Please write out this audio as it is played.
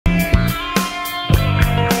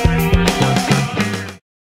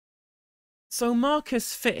So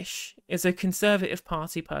Marcus Fish is a Conservative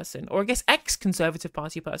Party person, or I guess ex-Conservative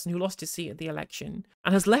Party person who lost his seat at the election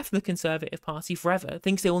and has left the Conservative Party forever,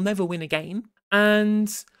 thinks they will never win again,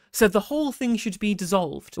 and said the whole thing should be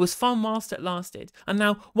dissolved. It was fun whilst it lasted. And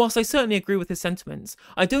now, whilst I certainly agree with his sentiments,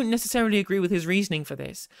 I don't necessarily agree with his reasoning for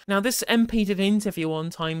this. Now, this MP did an interview on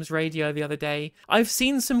Times Radio the other day. I've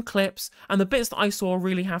seen some clips, and the bits that I saw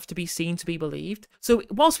really have to be seen to be believed. So,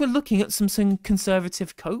 whilst we're looking at some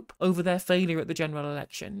Conservative cope over their failure at the general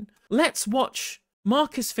election, let's watch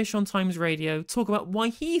Marcus Fish on Times Radio talk about why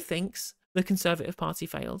he thinks the Conservative Party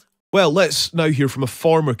failed. Well, let's now hear from a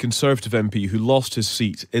former Conservative MP who lost his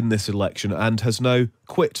seat in this election and has now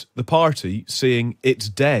quit the party, saying it's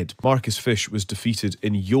dead. Marcus Fish was defeated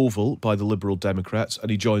in Yeovil by the Liberal Democrats, and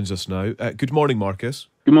he joins us now. Good morning, Marcus.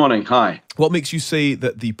 Good morning. Hi. What makes you say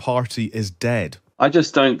that the party is dead? I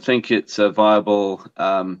just don't think it's a viable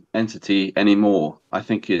entity anymore. I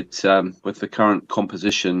think it's, with the current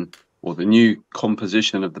composition or the new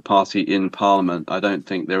composition of the party in Parliament, I don't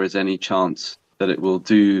think there is any chance that it will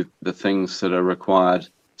do the things that are required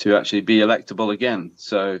to actually be electable again.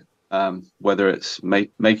 So whether it's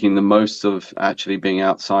making the most of actually being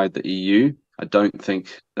outside the EU, I don't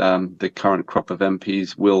think the current crop of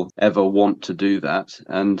MPs will ever want to do that.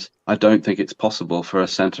 And I don't think it's possible for a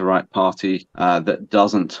centre-right party that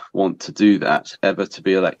doesn't want to do that ever to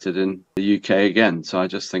be elected in the UK again. So I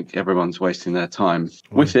just think everyone's wasting their time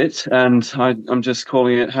with it. And I'm just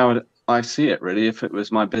calling it how I see it, really. If it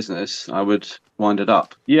was my business, I would wind it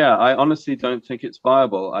up. Yeah, I honestly don't think it's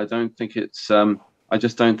viable. I don't think it's, I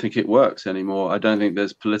just don't think it works anymore. I don't think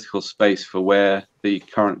there's political space for where the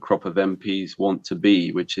current crop of MPs want to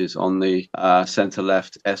be, which is on the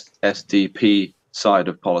centre-left SDP side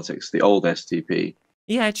of politics, the old SDP.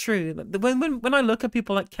 Yeah, true. When I look at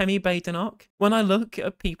people like Kemi Badenoch, when I look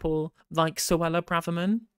at people like Suella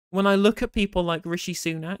Braverman, when I look at people like Rishi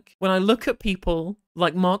Sunak, when I look at people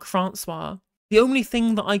like Mark Francois, the only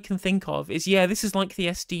thing that I can think of is, yeah, this is like the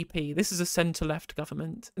SDP. This is a centre-left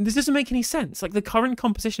government. And this doesn't make any sense. Like, the current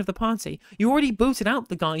composition of the party, you already booted out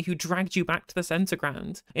the guy who dragged you back to the centre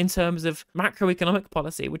ground in terms of macroeconomic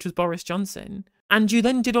policy, which was Boris Johnson. And you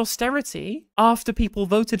then did austerity after people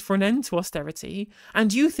voted for an end to austerity,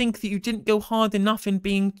 and you think that you didn't go hard enough in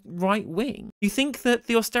being right-wing. You think that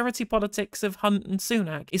the austerity politics of Hunt and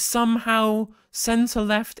Sunak is somehow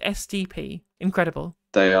centre-left SDP. Incredible.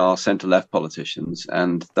 They are centre-left politicians,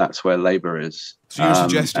 and that's where Labour is. So you're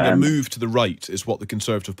suggesting a move to the right is what the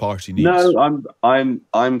Conservative Party needs? No,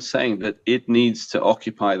 I'm saying that it needs to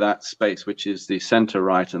occupy that space, which is the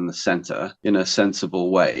centre-right and the centre, in a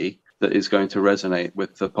sensible way that is going to resonate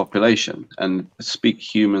with the population and speak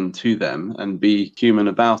human to them and be human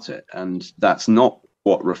about it. And that's not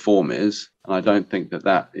what reform is. And I don't think that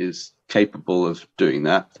that is capable of doing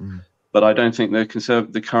that. But I don't think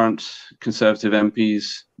the current Conservative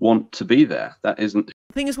MPs want to be there. That isn't.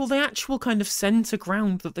 The thing is, well, the actual kind of centre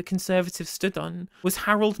ground that the Conservatives stood on was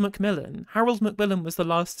Harold Macmillan. Harold Macmillan was the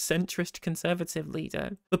last centrist Conservative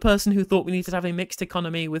leader, the person who thought we needed to have a mixed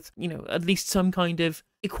economy with, you know, at least some kind of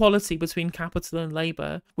equality between capital and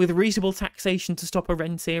labour, with reasonable taxation to stop a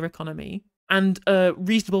rentier economy, and a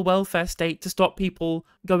reasonable welfare state to stop people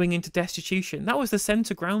going into destitution. That was the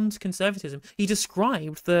centre ground conservatism. He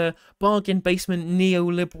described the bargain basement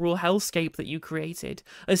neoliberal hellscape that you created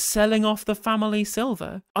as selling off the family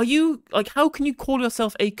silver. Are you, like, how can you call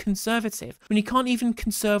yourself a conservative when you can't even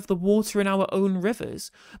conserve the water in our own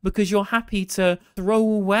rivers because you're happy to throw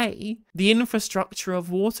away the infrastructure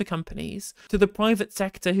of water companies to the private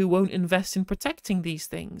sector who won't invest in protecting these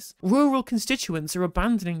things? Rural constituents are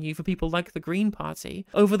abandoning you for people like the Green Party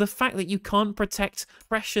over the fact that you can't protect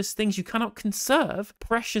precious things. You cannot conserve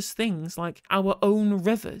precious things like our own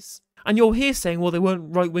rivers. And you're here saying, well, they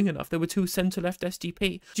weren't right-wing enough. They were too centre-left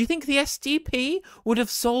SDP. Do you think the SDP would have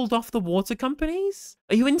sold off the water companies?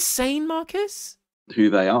 Are you insane, Marcus? Who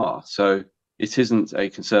they are. So it isn't a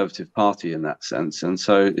Conservative party in that sense. And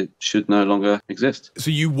so it should no longer exist. So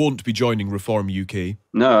you won't be joining Reform UK?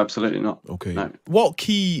 No, absolutely not. Okay. No. What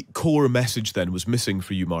key core message then was missing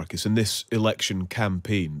for you, Marcus, in this election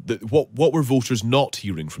campaign? What were voters not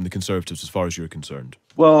hearing from the Conservatives as far as you're concerned?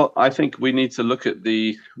 Well, I think we need to look at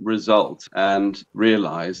the result and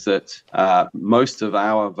realise that most of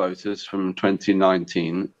our voters from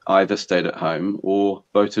 2019 either stayed at home or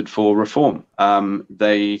voted for reform.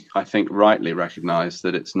 They, I think, rightly recognise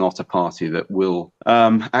that it's not a party that will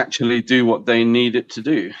actually do what they need it to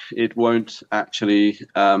do. It won't actually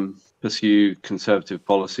pursue Conservative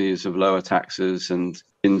policies of lower taxes and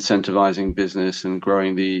incentivising business and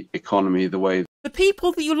growing the economy the way The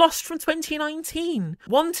people that you lost from 2019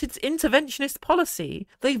 wanted interventionist policy.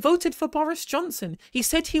 They voted for Boris Johnson. He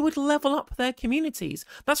said he would level up their communities.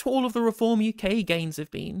 That's what all of the Reform UK gains have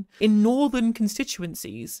been. In northern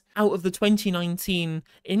constituencies, out of the 2019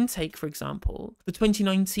 intake, for example, the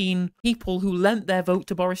 2019 people who lent their vote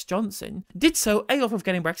to Boris Johnson did so A, off of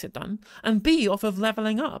getting Brexit done, and B, off of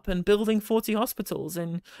levelling up and building 40 hospitals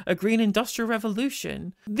and a green industrial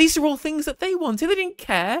revolution. These are all things that they wanted. They didn't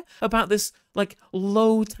care about this like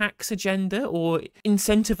low tax agenda or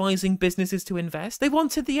incentivizing businesses to invest. They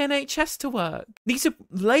wanted the NHS to work. These are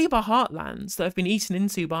Labour heartlands that have been eaten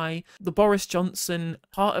into by the Boris Johnson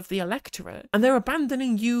part of the electorate, and they're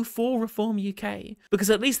abandoning you for Reform UK because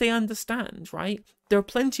at least they understand, right? There are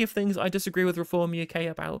plenty of things I disagree with Reform UK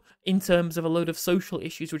about in terms of a load of social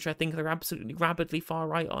issues, which I think they're absolutely rabidly far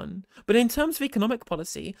right on. But in terms of economic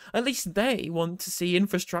policy, at least they want to see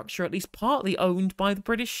infrastructure at least partly owned by the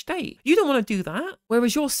British state. You don't want to do that.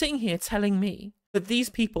 Whereas you're sitting here telling me that these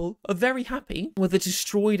people are very happy with a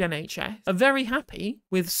destroyed NHS, are very happy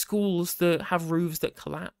with schools that have roofs that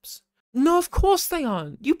collapse. No, of course they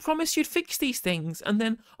aren't. You promised you'd fix these things, and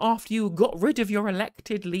then after you got rid of your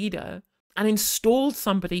elected leader and installed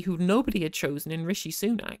somebody who nobody had chosen in Rishi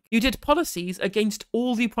Sunak, you did policies against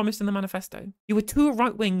all you promised in the manifesto. You were too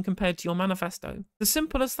right-wing compared to your manifesto. It's as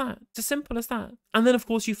simple as that. It's as simple as that. And then, of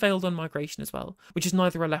course, you failed on migration as well, which is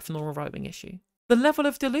neither a left nor a right-wing issue. The level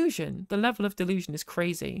of delusion is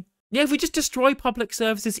crazy. Yeah, if we just destroy public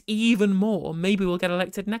services even more, maybe we'll get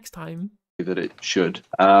elected next time. That it should,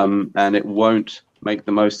 and it won't make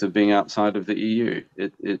the most of being outside of the EU.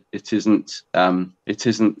 It isn't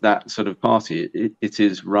that sort of party. It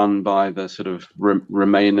is run by the sort of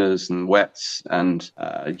Remainers and Wets, and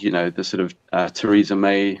the sort of Theresa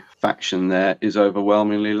May faction there is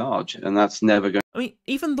overwhelmingly large, and that's never going. I mean,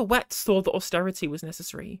 even the Wets thought that austerity was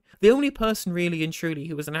necessary. The only person really and truly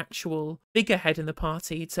who was an actual figurehead in the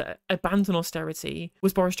party to abandon austerity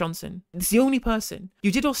was Boris Johnson. It's the only person.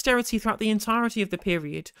 You did austerity throughout the entirety of the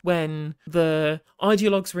period when the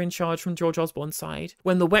ideologues were in charge from George Osborne's side,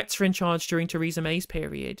 when the Wets were in charge during Theresa May's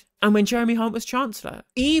period, and when Jeremy Hunt was Chancellor.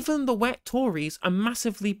 Even the Wet Tories are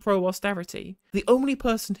massively pro-austerity. The only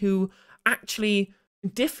person who actually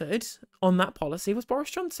differed on that policy was Boris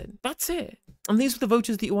Johnson. That's it. And these were the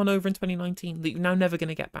voters that you won over in 2019 that you're now never going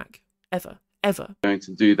to get back. Ever. Going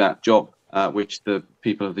to do that job, which the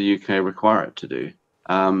people of the UK require it to do.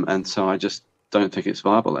 And so I just don't think it's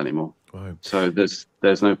viable anymore. Wow. So there's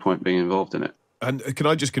no point being involved in it. And can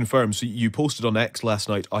I just confirm, so you posted on X last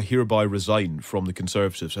night, I hereby resign from the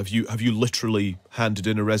Conservatives. Have you literally handed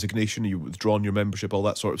in a resignation? Have you withdrawn your membership, all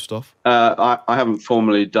that sort of stuff? I haven't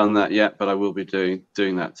formally done that yet, but I will be doing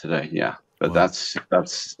that today, yeah. But Wow.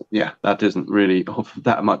 that isn't really of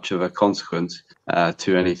that much of a consequence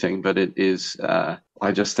to anything, but it is. I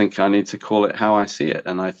just think I need to call it how I see it,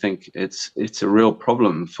 and I think it's a real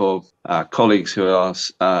problem for colleagues who are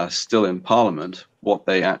still in Parliament. What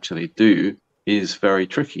they actually do is very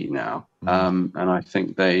tricky now, and I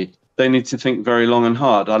think they need to think very long and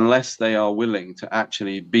hard, unless they are willing to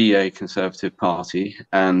actually be a Conservative party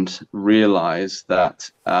and realise that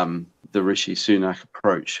the Rishi Sunak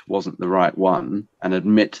approach wasn't the right one, and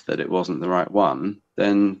admit that it wasn't the right one,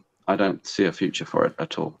 then I don't see a future for it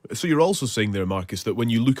at all. So you're also saying there, Marcus, that when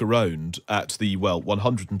you look around at the,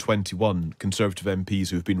 121 Conservative MPs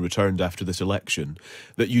who have been returned after this election,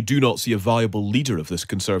 that you do not see a viable leader of this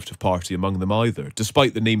Conservative Party among them either,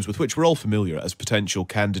 despite the names with which we're all familiar as potential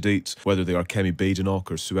candidates, whether they are Kemi Badenoch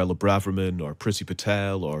or Suella Braverman or Priti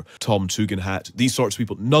Patel or Tom Tugendhat, these sorts of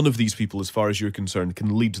people. None of these people, as far as you're concerned,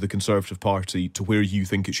 can lead the Conservative Party to where you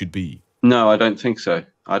think it should be. No, I don't think so.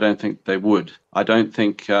 I don't think they would. I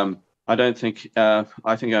think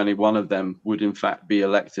only one of them would in fact be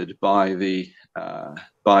elected by the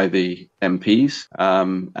MPs.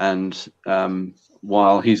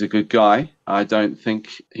 While he's a good guy, I don't think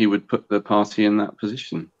he would put the party in that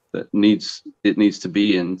position that it needs to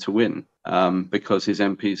be in to win. Because his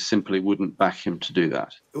MPs simply wouldn't back him to do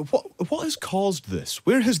that. What has caused this?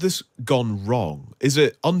 Where has this gone wrong? Is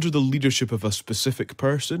it under the leadership of a specific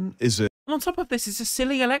person? Is it? And on top of this, it's a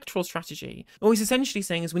silly electoral strategy. All he's essentially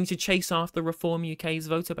saying is we need to chase after Reform UK's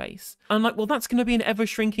voter base. And that's going to be an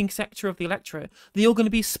ever-shrinking sector of the electorate. You're going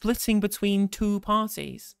to be splitting between two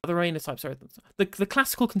parties. The Remainer types, the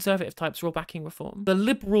classical Conservative types are all backing Reform. The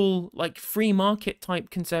liberal, free market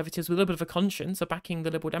type Conservatives with a little bit of a conscience are backing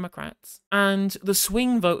the Liberal Democrats. And the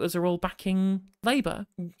swing voters are all backing Labour.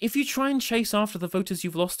 If you try and chase after the voters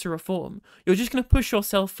you've lost to Reform, you're just going to push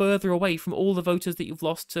yourself further away from all the voters that you've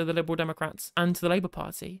lost to the Liberal Democrats and to the Labour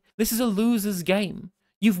Party. This is a loser's game.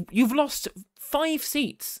 You've lost 5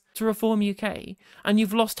 seats to Reform UK, and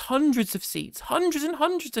you've lost hundreds of seats, hundreds and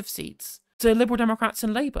hundreds of seats to Liberal Democrats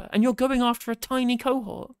and Labour, and you're going after a tiny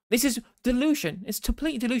cohort. This is delusion. It's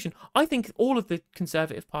complete delusion. I think all of the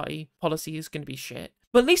Conservative Party policy is going to be shit.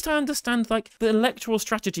 But at least I understand, like, the electoral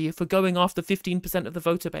strategy for going after 15% of the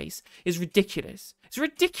voter base is ridiculous. It's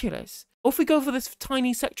ridiculous. Or if we go for this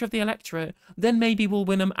tiny sector of the electorate, then maybe we'll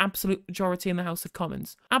win an absolute majority in the House of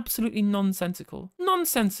Commons. Absolutely nonsensical.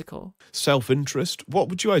 Nonsensical. Self-interest? What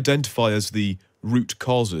would you identify as the root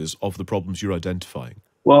causes of the problems you're identifying?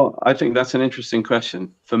 Well, I think that's an interesting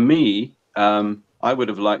question. For me, I would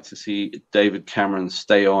have liked to see David Cameron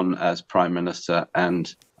stay on as Prime Minister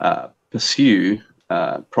and pursue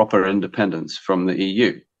proper independence from the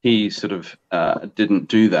EU. He sort of didn't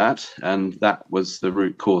do that, and that was the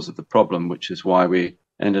root cause of the problem, which is why we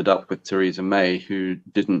ended up with Theresa May, who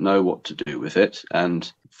didn't know what to do with it,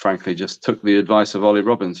 and frankly just took the advice of Ollie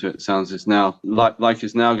Robbins, who it sounds is now like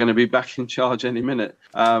is now going to be back in charge any minute.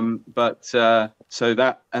 So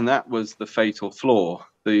that was the fatal flaw.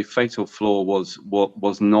 The fatal flaw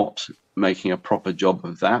was not making a proper job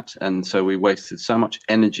of that, and so we wasted so much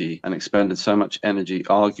energy and expended so much energy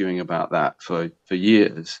arguing about that for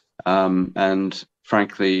years. And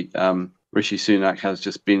frankly, Rishi Sunak has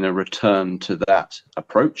just been a return to that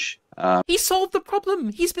approach. He solved the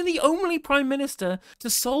problem. He's been the only Prime Minister to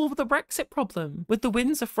solve the Brexit problem with the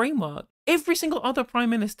Windsor Framework. Every single other Prime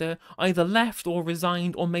Minister either left or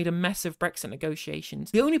resigned or made a mess of Brexit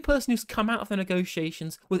negotiations. The only person who's come out of the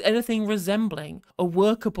negotiations with anything resembling a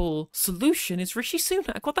workable solution is Rishi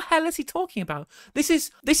Sunak. What the hell is he talking about? This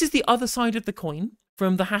is the other side of the coin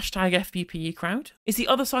from the hashtag FBPE crowd. It's the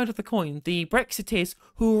other side of the coin. The Brexiteers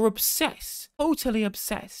who are obsessed, totally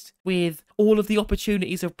obsessed with all of the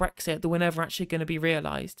opportunities of Brexit that were never actually going to be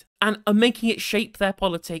realised, and are making it shape their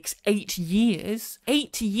politics 8 years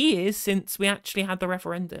since we actually had the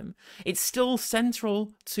referendum. It's still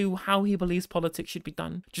central to how he believes politics should be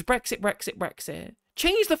done. Just Brexit, Brexit, Brexit.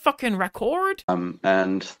 Change the fucking record.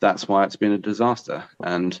 And that's why it's been a disaster.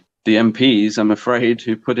 And the MPs, I'm afraid,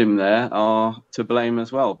 who put him there are to blame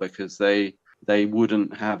as well, because they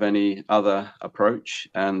wouldn't have any other approach,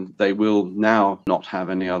 and they will now not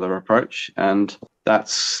have any other approach, and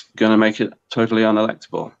that's going to make it totally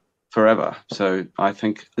unelectable forever. So I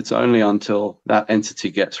think it's only until that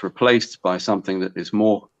entity gets replaced by something that is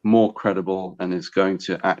more credible and is going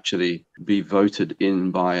to actually be voted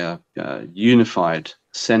in by a unified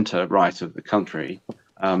centre right of the country,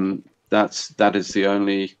 that is the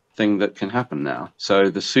only thing that can happen now. So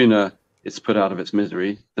the sooner it's put out of its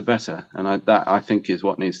misery, the better, and that I think is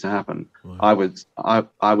what needs to happen. Wow.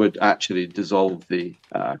 I would actually dissolve the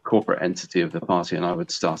corporate entity of the party, and I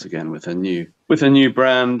would start again with a new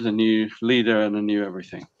brand, a new leader, and a new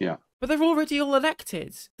everything. Yeah. But they're already all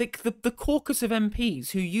elected. The caucus of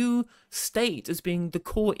MPs who you state as being the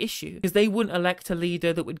core issue, because they wouldn't elect a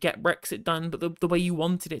leader that would get Brexit done, but the way you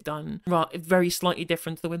wanted it done, right, very slightly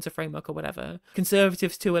different to the Windsor Framework or whatever.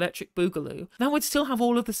 Conservatives to Electric Boogaloo. That would still have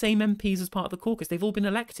all of the same MPs as part of the caucus. They've all been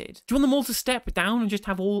elected. Do you want them all to step down and just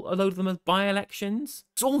have a load of them as by-elections?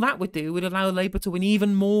 So all that would do would allow Labour to win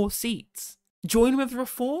even more seats. Join with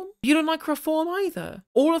reform? You don't like reform either.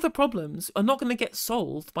 All of the problems are not going to get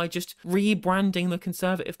solved by just rebranding the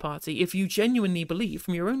Conservative Party if you genuinely believe,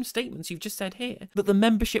 from your own statements you've just said here, that the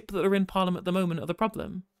membership that are in Parliament at the moment are the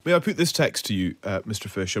problem. May I put this text to you, Mr.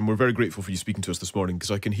 Fish, and we're very grateful for you speaking to us this morning,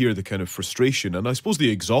 because I can hear the kind of frustration and I suppose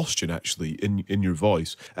the exhaustion actually in your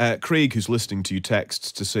voice. Craig, who's listening to you,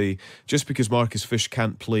 texts to say, just because Marcus Fish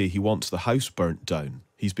can't play, he wants the house burnt down.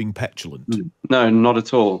 He's being petulant. No, not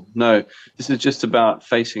at all. No, this is just about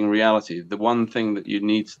facing reality. The one thing that you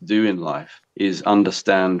need to do in life is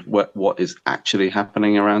understand what is actually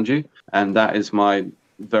happening around you. And that is my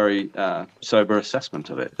very sober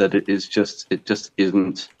assessment of it, that it just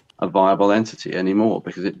isn't a viable entity anymore,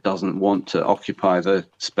 because it doesn't want to occupy the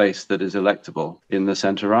space that is electable in the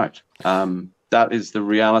centre-right. That is the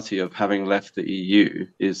reality of having left the EU,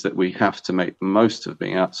 is that we have to make the most of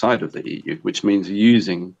being outside of the EU, which means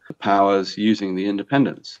using the powers, using the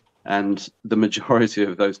independence. And the majority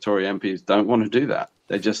of those Tory MPs don't want to do that.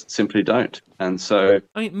 They just simply don't. And so,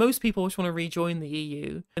 I mean, most people just want to rejoin the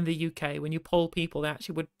EU and the UK. When you poll people, they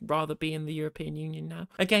actually would rather be in the European Union now.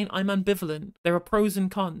 Again, I'm ambivalent. There are pros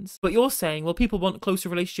and cons. But you're saying, well, people want a closer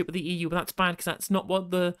relationship with the EU, but that's bad because that's not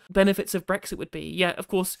what the benefits of Brexit would be. Yeah, of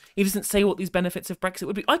course, he doesn't say what these benefits of Brexit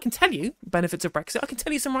would be. I can tell you benefits of Brexit. I can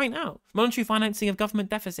tell you some right now. Monetary financing of government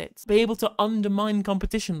deficits. Be able to undermine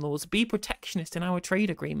competition laws. Be protectionist in our trade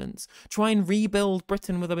agreements. Try and rebuild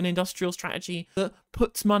Britain with an industrial strategy that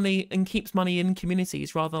puts money and keeps money in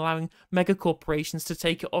communities rather than allowing mega corporations to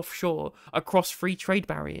take it offshore across free trade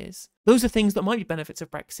barriers. Those are things that might be benefits of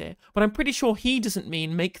Brexit, but I'm pretty sure he doesn't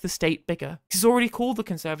mean make the state bigger. He's already called the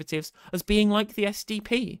Conservatives as being like the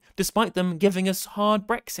SDP, despite them giving us hard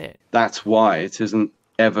Brexit. That's why it isn't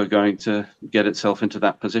ever going to get itself into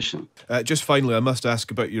that position. Just finally, I must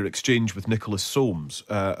ask about your exchange with Nicholas Soames,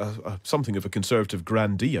 something of a Conservative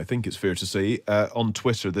grandee, I think it's fair to say. On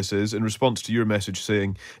Twitter, this is, in response to your message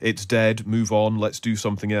saying, it's dead, move on, let's do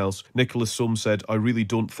something else. Nicholas Soames said, I really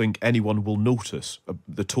don't think anyone will notice,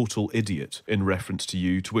 the total idiot, in reference to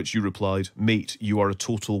you, to which you replied, mate, you are a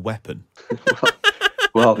total weapon.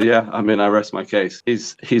 Well, yeah, I mean, I rest my case.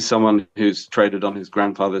 He's someone who's traded on his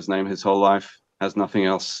grandfather's name his whole life, has nothing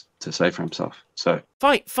else to say for himself. So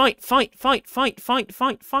fight.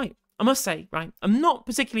 I must say, right, I'm not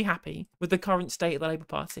particularly happy with the current state of the Labour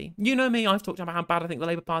Party. You know me, I've talked about how bad I think the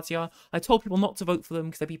Labour Party are. I told people not to vote for them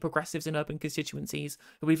because they'd be progressives in urban constituencies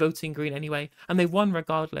who'll be voting Green anyway, and they've won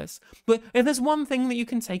regardless. But if there's one thing that you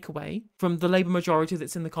can take away from the Labour majority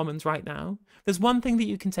that's in the Commons right now, there's one thing that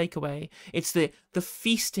you can take away. It's the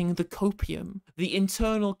feasting, the copium, the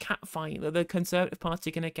internal catfight that the Conservative Party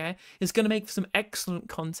are going to get is going to make for some excellent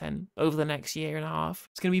content over the next year and a half.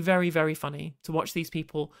 It's going to be very, very funny to watch these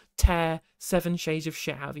people tear 7 shades of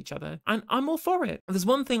shit out of each other. And I'm all for it. There's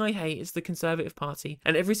one thing I hate, is the Conservative Party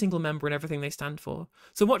and every single member and everything they stand for.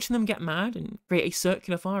 So watching them get mad and create a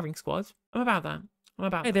circular firing squad, I'm about that.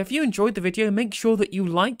 Hey there, if you enjoyed the video, make sure that you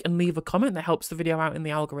like and leave a comment. That helps the video out in the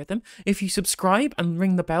algorithm. If you subscribe and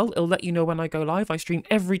ring the bell, it'll let you know when I go live. I stream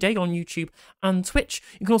every day on YouTube and Twitch.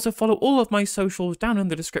 You can also follow all of my socials down in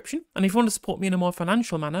the description. And if you want to support me in a more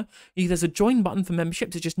financial manner, there's a join button for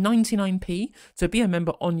memberships. It's just 99p to be a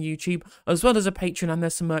member on YouTube, as well as a Patreon, and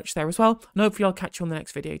there's some merch there as well. And hopefully I'll catch you on the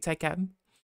next video. Take care.